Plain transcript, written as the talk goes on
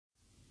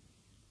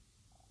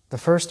The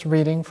first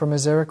reading from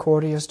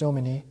Misericordias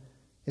Domini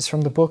is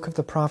from the book of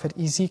the prophet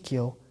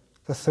Ezekiel,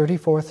 the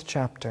 34th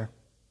chapter.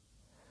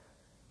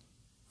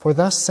 For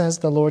thus says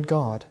the Lord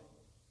God,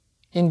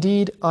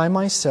 Indeed, I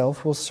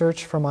myself will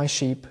search for my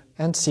sheep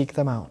and seek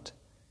them out.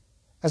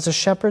 As a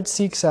shepherd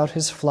seeks out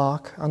his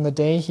flock on the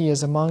day he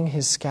is among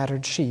his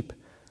scattered sheep,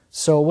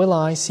 so will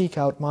I seek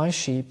out my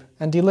sheep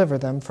and deliver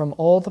them from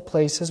all the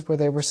places where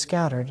they were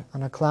scattered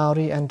on a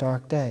cloudy and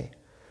dark day.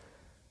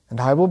 And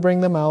I will bring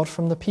them out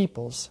from the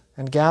peoples,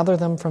 and gather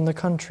them from the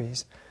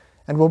countries,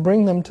 and will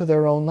bring them to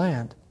their own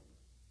land.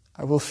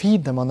 I will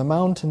feed them on the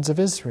mountains of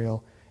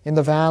Israel, in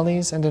the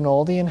valleys and in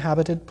all the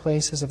inhabited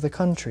places of the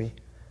country.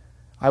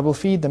 I will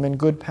feed them in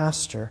good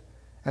pasture,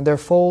 and their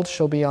fold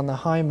shall be on the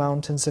high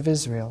mountains of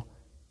Israel.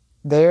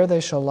 There they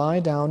shall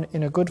lie down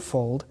in a good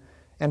fold,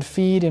 and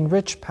feed in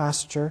rich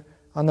pasture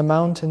on the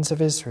mountains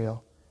of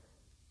Israel.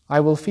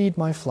 I will feed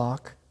my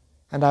flock,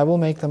 and I will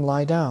make them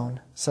lie down,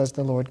 says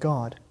the Lord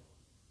God.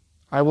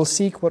 I will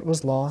seek what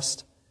was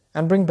lost,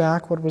 and bring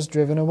back what was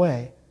driven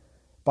away,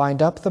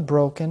 bind up the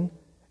broken,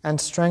 and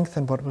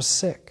strengthen what was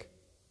sick.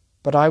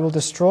 But I will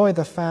destroy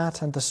the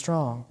fat and the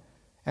strong,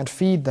 and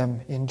feed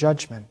them in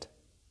judgment.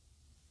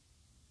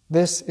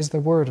 This is the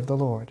word of the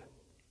Lord.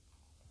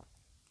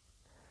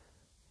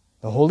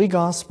 The Holy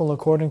Gospel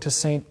according to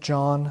St.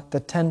 John, the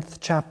 10th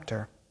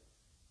chapter.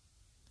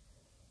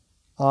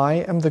 I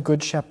am the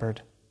good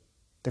shepherd.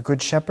 The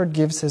good shepherd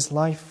gives his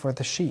life for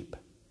the sheep.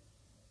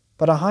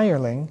 But a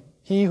hireling,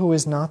 he who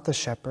is not the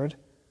shepherd,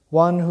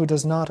 one who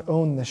does not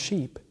own the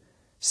sheep,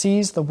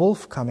 sees the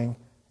wolf coming,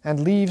 and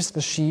leaves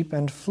the sheep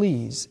and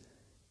flees,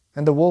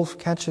 and the wolf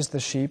catches the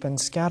sheep and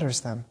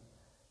scatters them.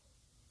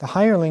 The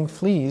hireling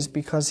flees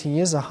because he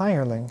is a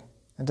hireling,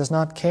 and does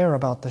not care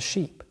about the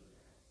sheep.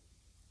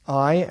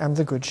 I am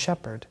the good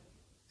shepherd,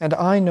 and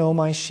I know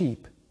my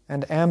sheep,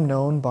 and am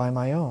known by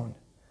my own.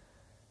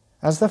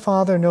 As the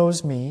Father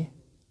knows me,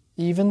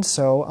 even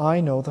so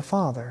I know the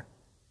Father,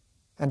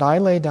 and I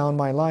lay down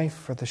my life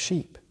for the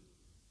sheep.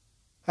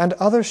 And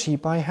other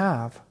sheep I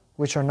have,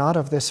 which are not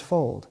of this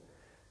fold.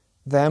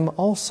 Them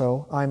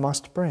also I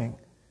must bring,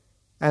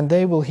 and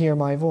they will hear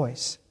my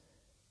voice.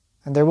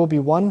 And there will be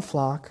one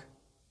flock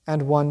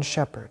and one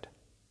shepherd.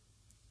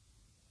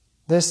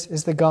 This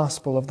is the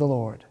gospel of the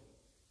Lord.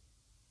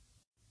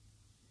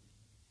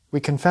 We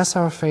confess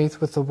our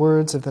faith with the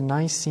words of the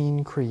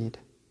Nicene Creed.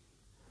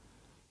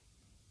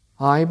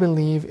 I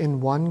believe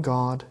in one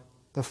God,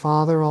 the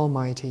Father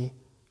Almighty,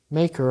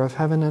 maker of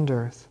heaven and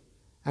earth,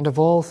 and of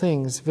all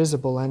things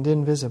visible and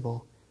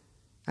invisible,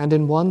 and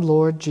in one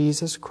Lord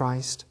Jesus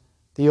Christ,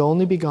 the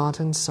only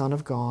begotten Son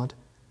of God,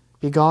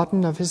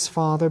 begotten of his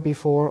Father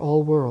before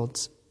all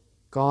worlds,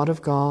 God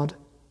of God,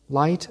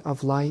 light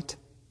of light,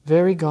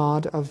 very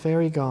God of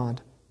very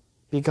God,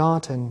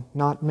 begotten,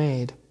 not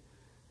made,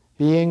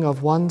 being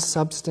of one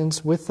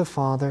substance with the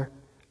Father,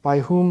 by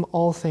whom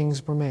all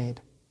things were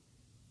made,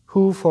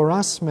 who for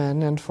us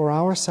men and for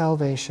our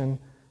salvation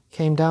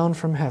came down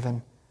from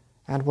heaven,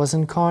 and was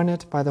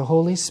incarnate by the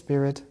Holy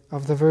Spirit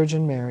of the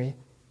Virgin Mary,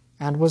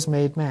 and was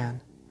made man,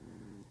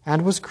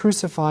 and was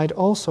crucified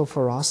also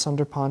for us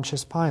under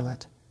Pontius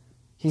Pilate.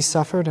 He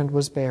suffered and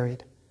was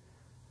buried.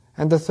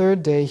 And the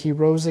third day he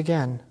rose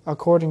again,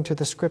 according to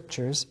the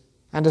Scriptures,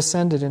 and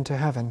ascended into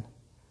heaven,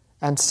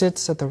 and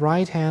sits at the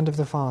right hand of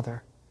the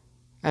Father.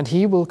 And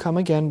he will come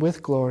again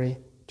with glory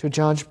to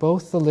judge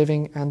both the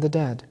living and the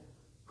dead,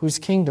 whose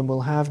kingdom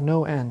will have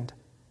no end.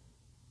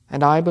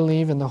 And I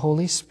believe in the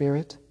Holy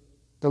Spirit,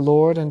 the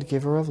Lord and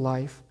giver of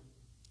life,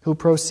 who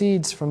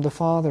proceeds from the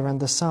Father and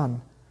the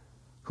Son,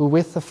 who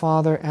with the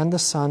Father and the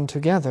Son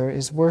together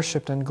is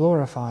worshipped and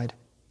glorified,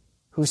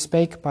 who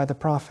spake by the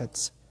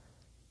prophets.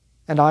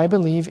 And I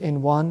believe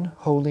in one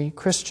holy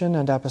Christian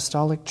and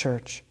apostolic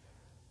Church.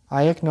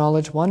 I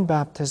acknowledge one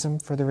baptism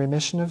for the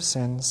remission of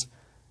sins,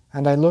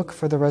 and I look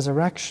for the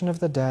resurrection of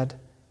the dead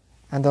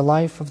and the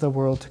life of the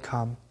world to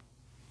come.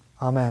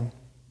 Amen.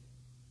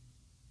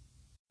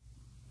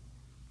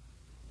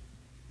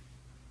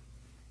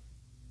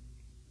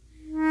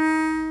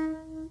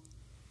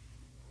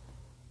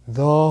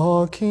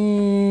 The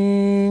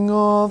King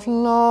of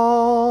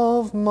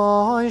love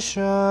my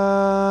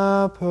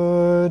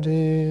shepherd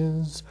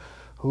is,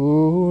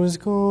 whose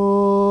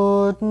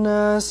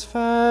goodness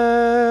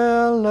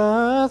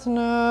faileth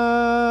never.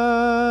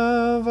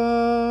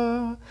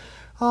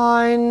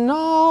 I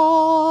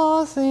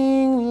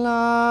nothing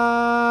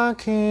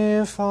lack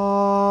if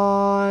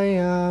I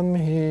am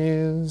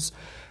his,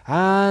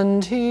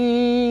 and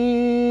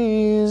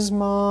he is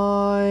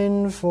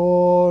mine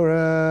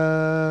forever.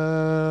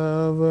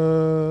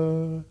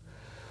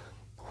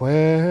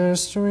 Where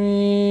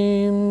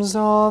streams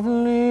of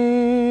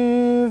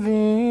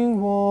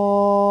living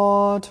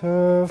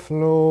water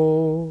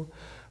flow,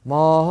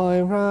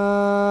 my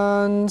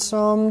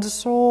ransomed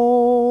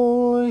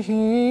soul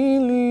he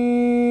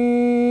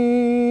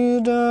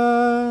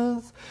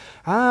leadeth,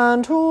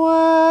 and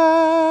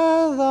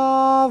where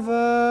the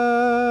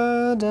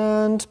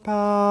verdant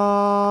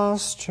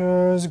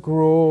pastures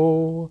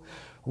grow,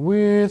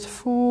 with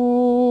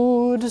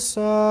food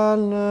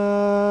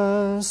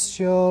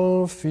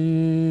celestial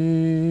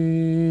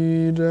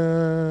feedeth.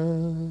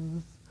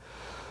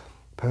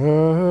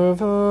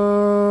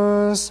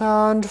 Perverse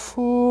and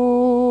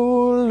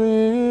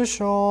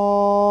foolish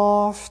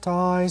oft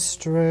I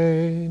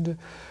strayed,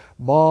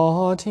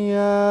 but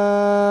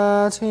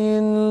yet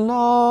in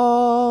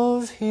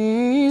love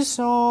he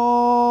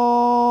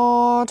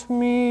sought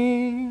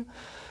me,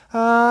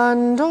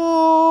 and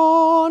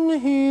on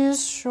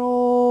his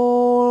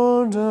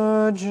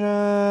shoulder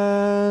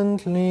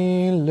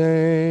gently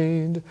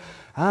laid,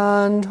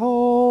 and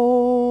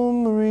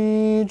home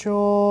rejoicing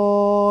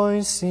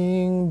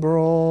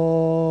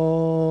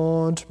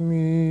brought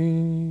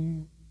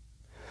me.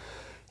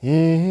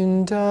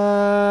 In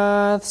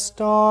death's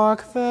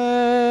dark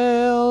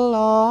vale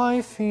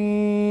I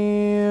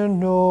fear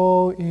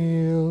no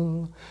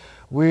ill,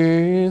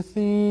 with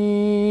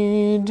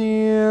thee,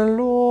 dear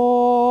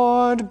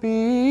Lord,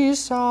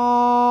 beside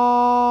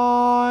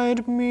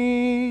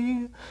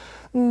me.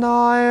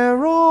 Thy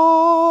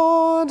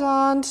rod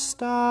and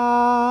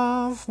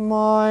staff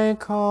my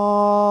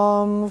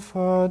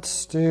comfort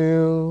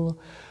still,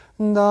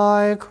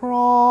 thy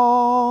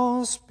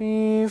cross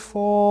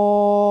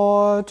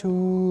before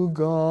to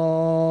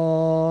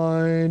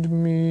guide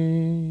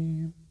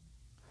me.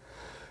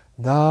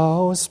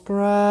 Thou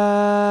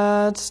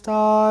spreadst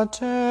a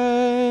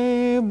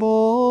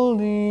table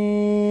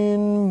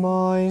in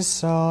my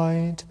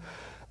sight,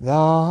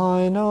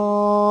 thine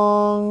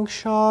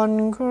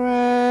unction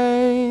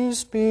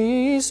grace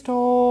bestoweth,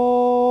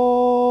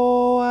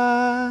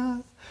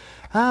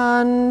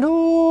 and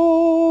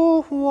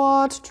oh,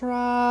 what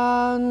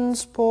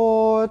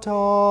transport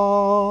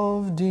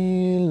of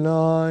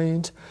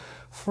delight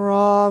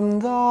from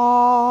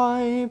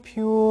thy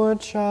pure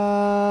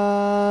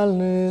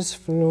chalice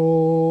floweth.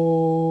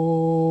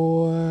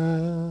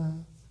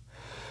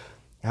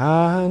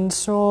 And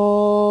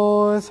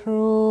so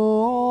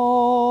through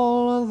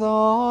all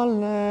the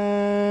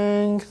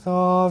length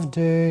of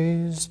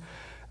days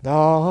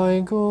thy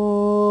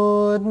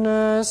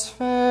goodness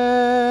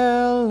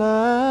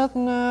faileth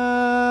never.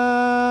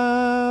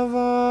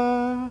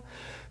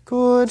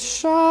 Good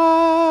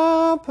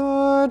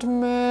Shepherd,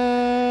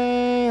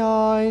 may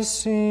I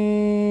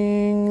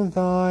sing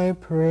thy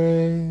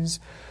praise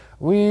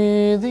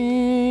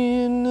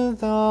within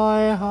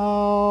thy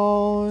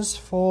house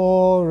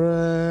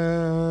forever.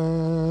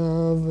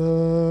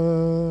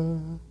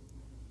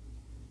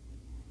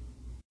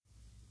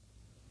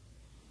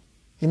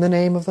 In the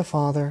name of the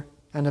Father,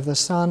 and of the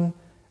Son,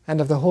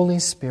 and of the Holy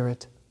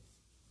Spirit.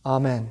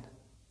 Amen.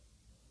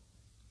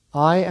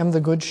 I am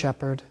the Good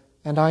Shepherd,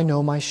 and I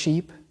know my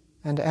sheep,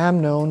 and am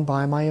known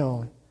by my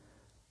own.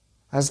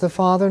 As the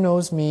Father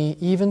knows me,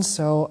 even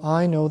so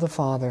I know the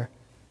Father,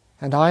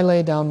 and I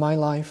lay down my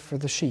life for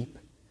the sheep.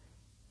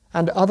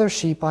 And other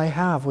sheep I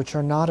have which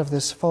are not of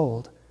this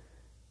fold.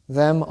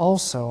 Them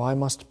also I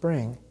must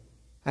bring,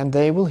 and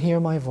they will hear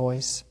my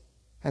voice,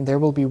 and there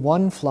will be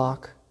one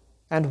flock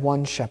and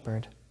one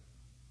shepherd.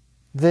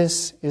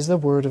 This is the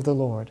word of the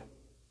Lord.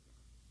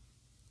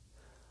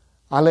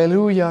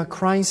 Alleluia,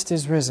 Christ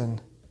is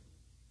risen.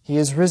 He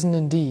is risen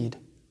indeed.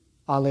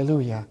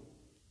 Alleluia.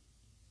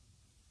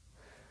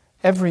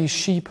 Every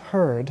sheep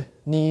herd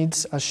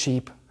needs a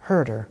sheep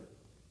herder.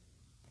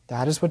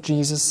 That is what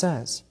Jesus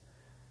says.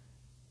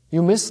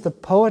 You miss the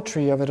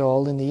poetry of it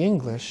all in the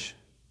English,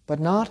 but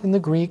not in the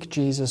Greek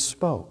Jesus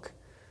spoke.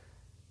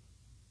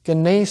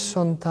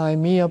 Genesontai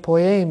mia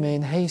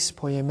poemen heis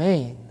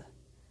poemen.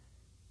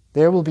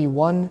 There will be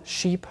one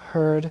sheep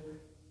herd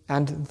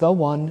and the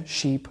one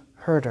sheep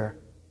herder.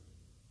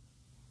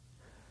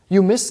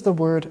 You miss the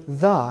word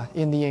the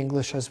in the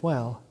English as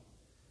well.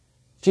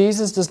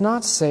 Jesus does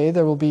not say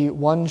there will be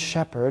one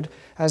shepherd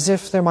as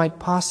if there might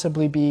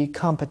possibly be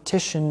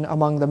competition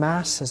among the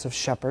masses of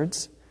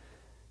shepherds.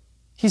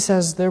 He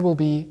says there will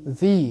be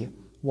the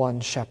one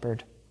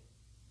shepherd,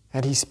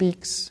 and he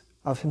speaks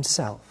of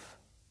himself.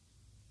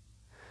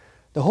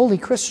 The holy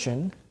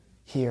Christian,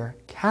 here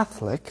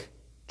Catholic,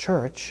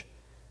 Church,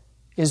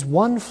 is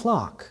one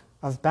flock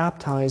of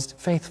baptized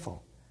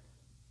faithful.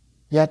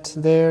 Yet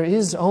there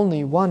is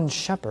only one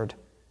shepherd,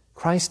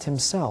 Christ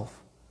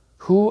himself,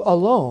 who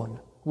alone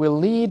will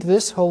lead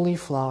this holy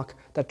flock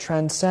that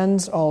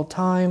transcends all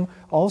time,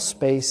 all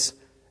space,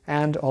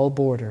 and all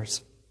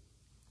borders.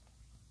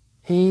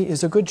 He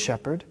is a good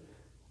shepherd,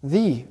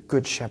 the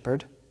good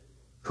shepherd,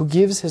 who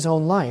gives his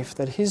own life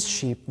that his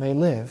sheep may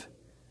live.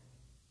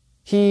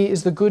 He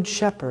is the good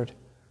shepherd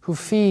who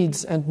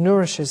feeds and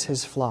nourishes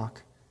his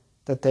flock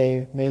that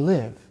they may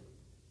live.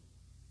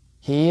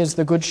 He is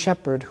the good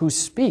shepherd who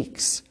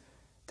speaks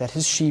that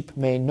his sheep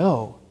may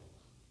know,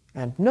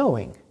 and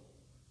knowing,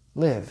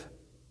 live.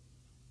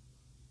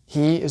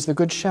 He is the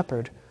good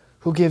shepherd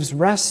who gives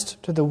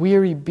rest to the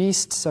weary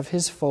beasts of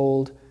his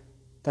fold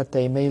that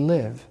they may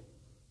live.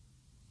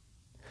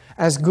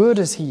 As good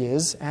as he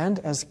is, and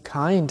as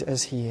kind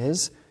as he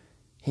is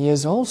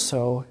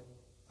also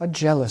a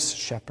jealous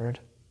shepherd.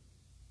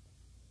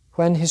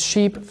 When his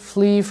sheep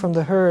flee from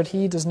the herd,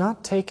 he does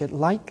not take it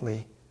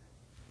lightly,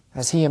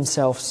 as he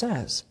himself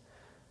says.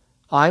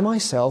 I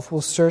myself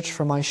will search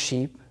for my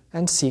sheep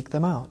and seek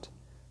them out.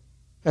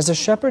 As a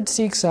shepherd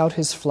seeks out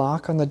his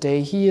flock on the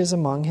day he is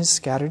among his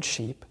scattered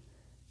sheep,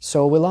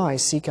 so will I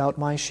seek out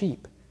my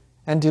sheep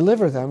and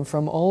deliver them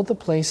from all the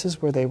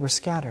places where they were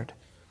scattered.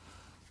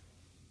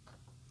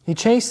 He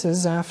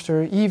chases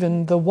after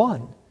even the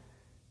one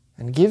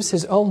and gives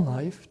his own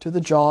life to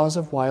the jaws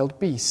of wild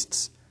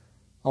beasts,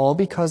 all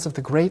because of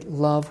the great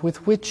love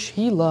with which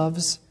he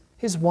loves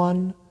his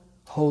one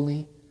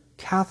holy,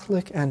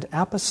 Catholic, and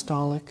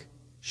apostolic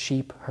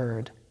sheep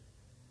herd.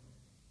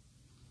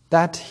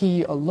 That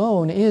he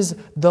alone is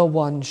the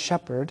one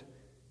shepherd,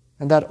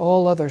 and that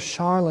all other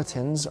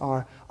charlatans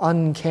are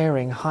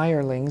uncaring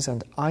hirelings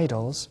and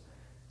idols,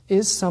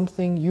 is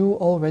something you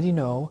already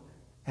know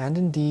and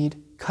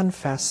indeed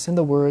confess in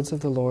the words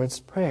of the Lord's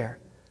Prayer.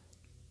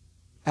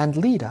 And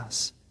lead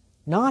us,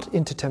 not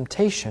into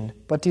temptation,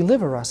 but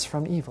deliver us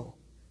from evil.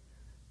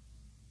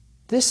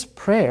 This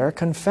prayer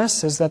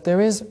confesses that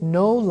there is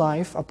no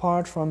life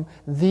apart from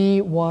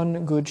the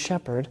one good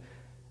shepherd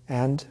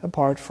and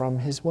apart from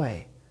his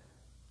way.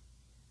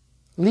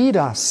 Lead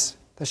us,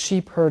 the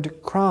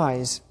shepherd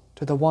cries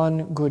to the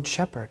one good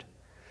shepherd.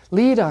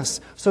 Lead us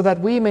so that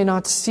we may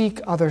not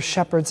seek other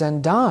shepherds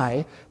and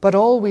die, but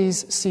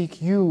always seek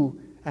you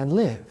and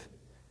live.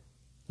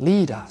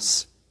 Lead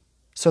us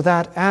so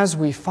that as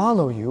we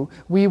follow you,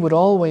 we would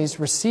always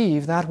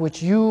receive that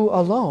which you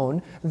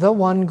alone, the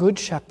one good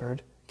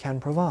shepherd, can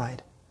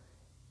provide.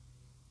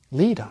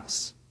 Lead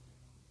us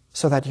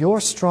so that your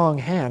strong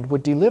hand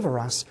would deliver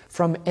us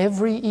from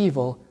every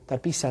evil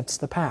that besets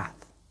the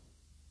path.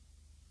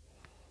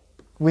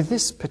 With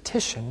this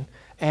petition,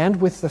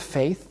 and with the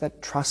faith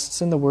that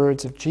trusts in the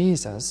words of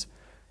Jesus,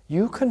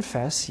 you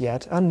confess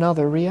yet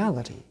another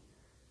reality,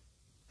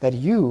 that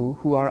you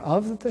who are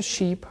of the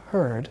sheep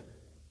herd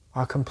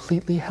are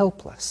completely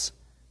helpless,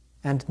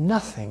 and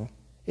nothing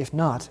if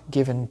not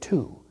given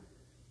to.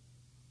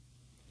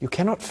 You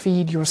cannot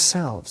feed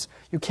yourselves.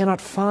 You cannot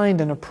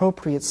find an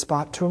appropriate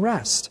spot to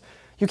rest.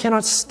 You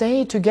cannot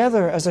stay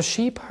together as a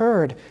sheep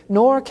herd,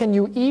 nor can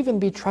you even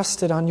be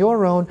trusted on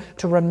your own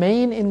to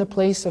remain in the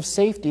place of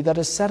safety that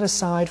is set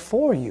aside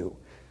for you.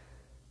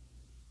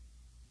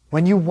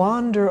 When you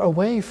wander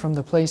away from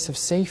the place of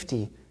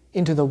safety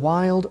into the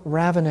wild,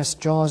 ravenous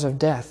jaws of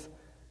death,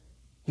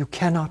 you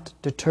cannot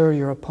deter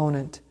your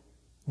opponent,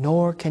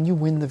 nor can you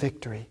win the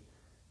victory.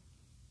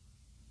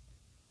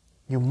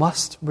 You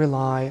must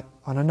rely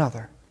on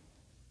another,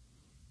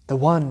 the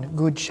one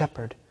good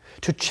shepherd,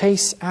 to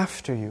chase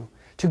after you,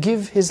 to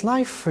give his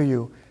life for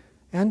you,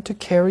 and to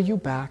carry you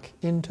back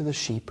into the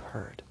sheep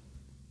herd.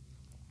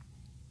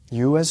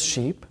 You as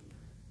sheep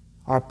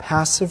are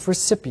passive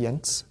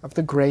recipients of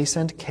the grace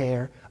and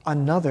care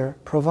another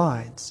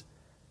provides.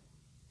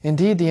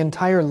 Indeed, the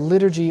entire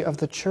liturgy of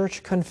the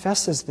Church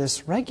confesses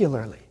this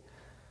regularly.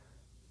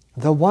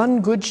 The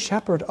one good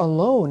shepherd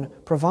alone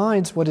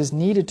provides what is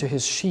needed to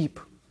his sheep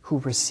who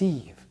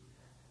receive.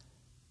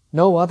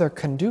 No other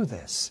can do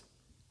this,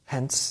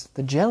 hence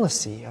the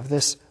jealousy of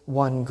this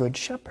one good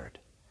shepherd.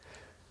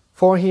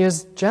 For he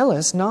is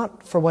jealous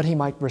not for what he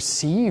might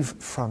receive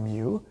from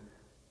you,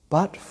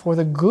 but for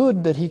the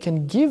good that he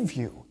can give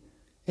you,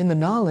 in the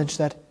knowledge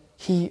that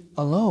he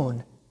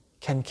alone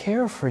can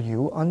care for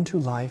you unto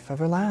life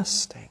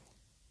everlasting.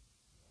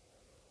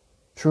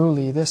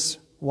 Truly, this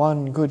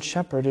one good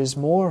shepherd is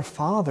more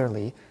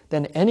fatherly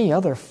than any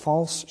other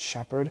false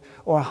shepherd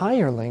or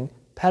hireling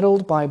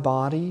peddled by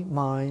body,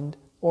 mind,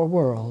 or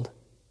world.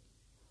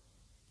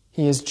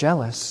 He is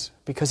jealous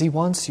because he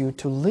wants you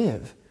to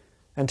live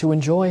and to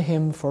enjoy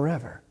him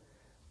forever.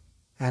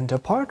 And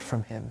apart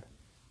from him,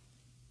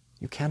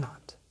 you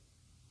cannot.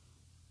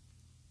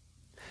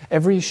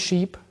 Every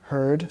sheep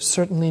herd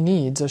certainly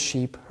needs a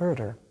sheep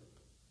herder.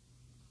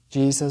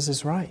 Jesus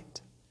is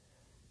right.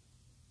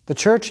 The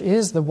Church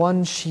is the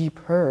one sheep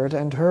herd,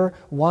 and her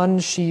one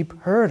sheep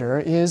herder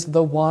is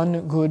the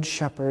one good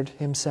shepherd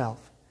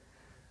himself.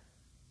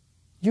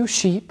 You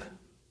sheep,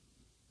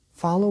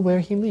 follow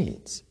where he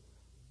leads.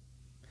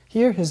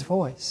 Hear his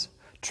voice.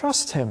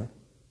 Trust him.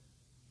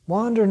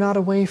 Wander not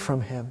away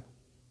from him.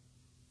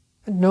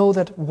 And know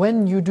that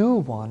when you do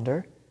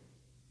wander,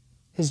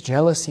 his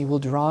jealousy will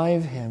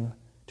drive him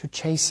to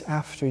chase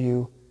after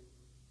you,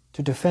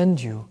 to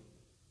defend you,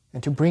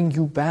 and to bring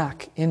you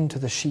back into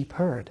the sheep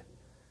herd.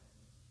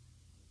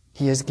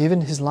 He has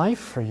given his life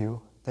for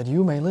you that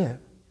you may live.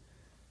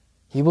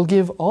 He will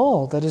give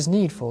all that is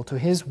needful to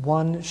his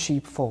one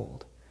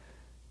sheepfold.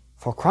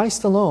 For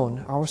Christ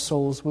alone our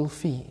souls will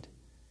feed.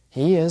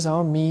 He is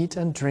our meat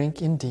and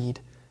drink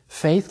indeed.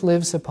 Faith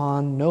lives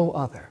upon no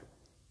other.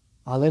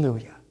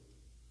 Alleluia.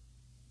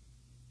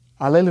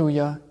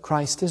 Alleluia,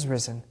 Christ is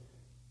risen.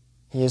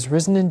 He is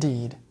risen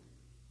indeed.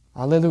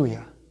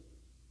 Alleluia.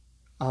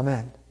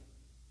 Amen.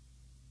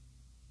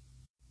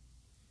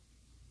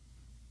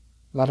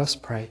 Let us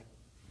pray.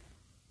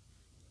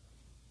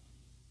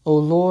 O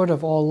Lord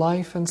of all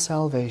life and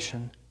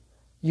salvation,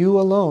 you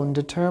alone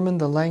determine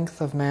the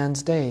length of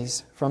man's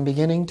days from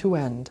beginning to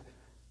end,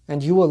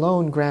 and you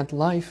alone grant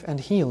life and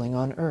healing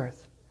on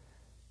earth.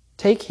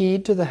 take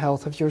heed to the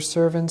health of your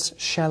servants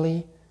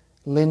Shelley,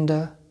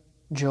 Linda,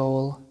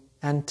 Joel,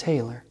 and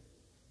Taylor.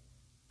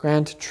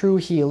 Grant true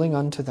healing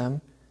unto them,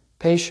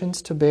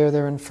 patience to bear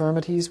their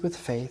infirmities with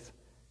faith,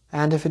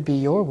 and if it be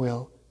your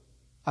will,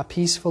 a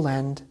peaceful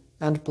end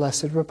and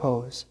blessed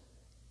repose.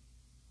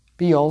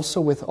 Be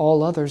also with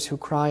all others who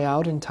cry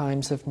out in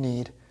times of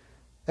need,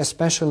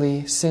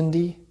 especially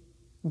Cindy,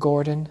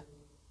 Gordon,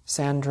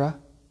 Sandra,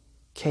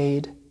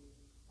 Cade,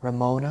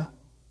 Ramona,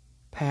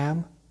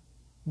 Pam,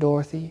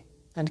 Dorothy,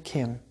 and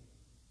Kim.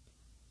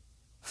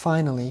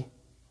 Finally,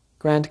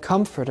 grant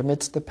comfort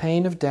amidst the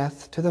pain of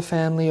death to the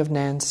family of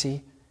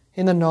Nancy,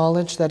 in the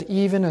knowledge that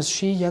even as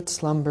she yet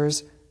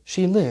slumbers,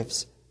 she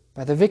lives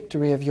by the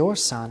victory of your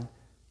Son,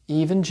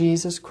 even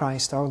Jesus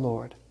Christ our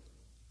Lord.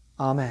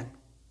 Amen.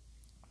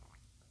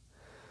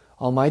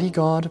 Almighty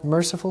God,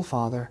 merciful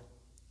Father,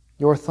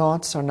 your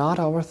thoughts are not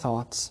our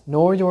thoughts,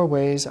 nor your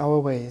ways our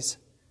ways.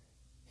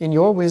 In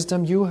your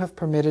wisdom you have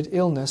permitted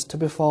illness to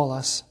befall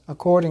us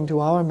according to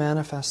our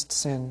manifest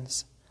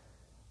sins.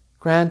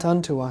 Grant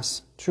unto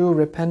us true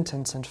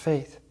repentance and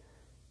faith.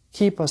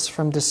 Keep us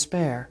from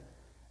despair,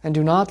 and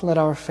do not let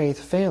our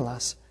faith fail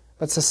us,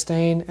 but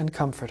sustain and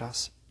comfort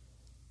us.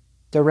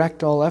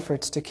 Direct all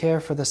efforts to care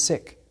for the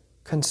sick,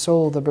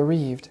 console the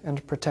bereaved,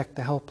 and protect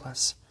the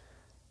helpless.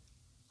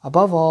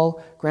 Above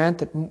all, grant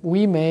that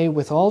we may,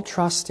 with all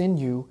trust in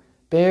you,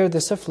 bear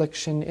this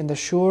affliction in the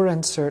sure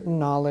and certain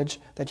knowledge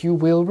that you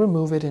will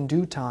remove it in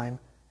due time,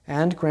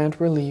 and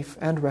grant relief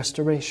and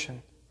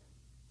restoration.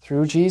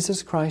 Through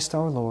Jesus Christ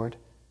our Lord.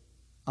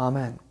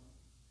 Amen.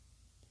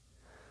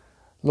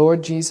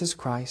 Lord Jesus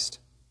Christ,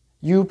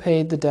 you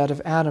paid the debt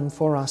of Adam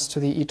for us to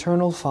the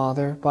Eternal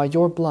Father by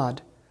your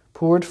blood,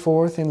 poured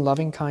forth in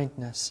loving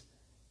kindness.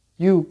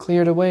 You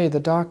cleared away the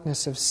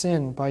darkness of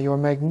sin by your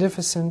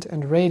magnificent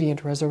and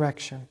radiant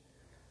resurrection.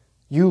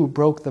 You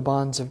broke the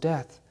bonds of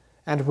death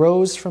and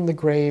rose from the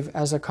grave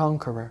as a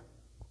conqueror.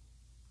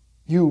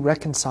 You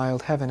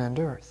reconciled heaven and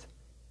earth.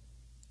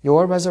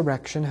 Your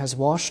resurrection has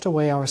washed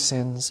away our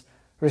sins,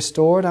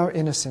 restored our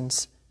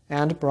innocence,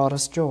 and brought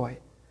us joy.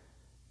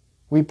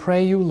 We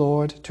pray you,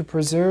 Lord, to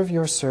preserve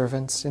your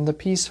servants in the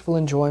peaceful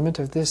enjoyment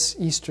of this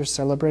Easter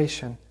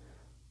celebration.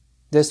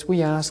 This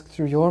we ask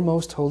through your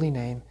most holy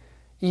name,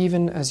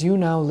 even as you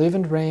now live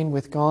and reign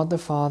with God the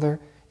Father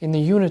in the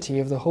unity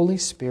of the Holy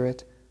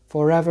Spirit,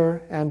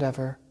 forever and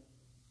ever.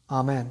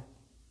 Amen.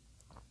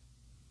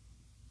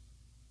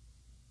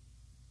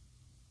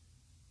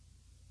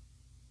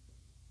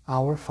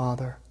 Our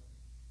Father,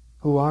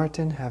 who art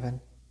in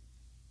heaven,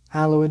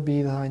 hallowed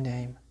be thy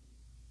name.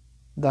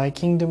 Thy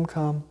kingdom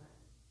come,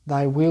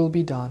 thy will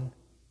be done,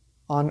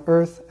 on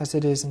earth as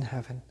it is in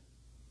heaven.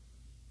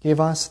 Give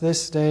us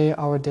this day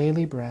our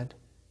daily bread,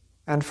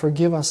 and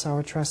forgive us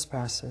our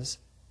trespasses,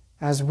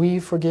 as we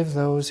forgive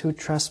those who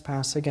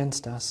trespass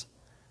against us.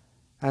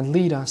 And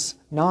lead us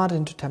not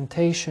into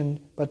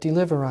temptation, but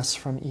deliver us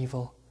from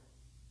evil.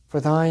 For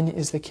thine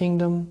is the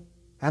kingdom,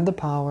 and the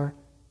power,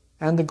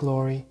 and the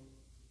glory,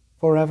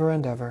 forever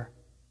and ever.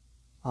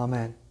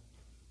 Amen.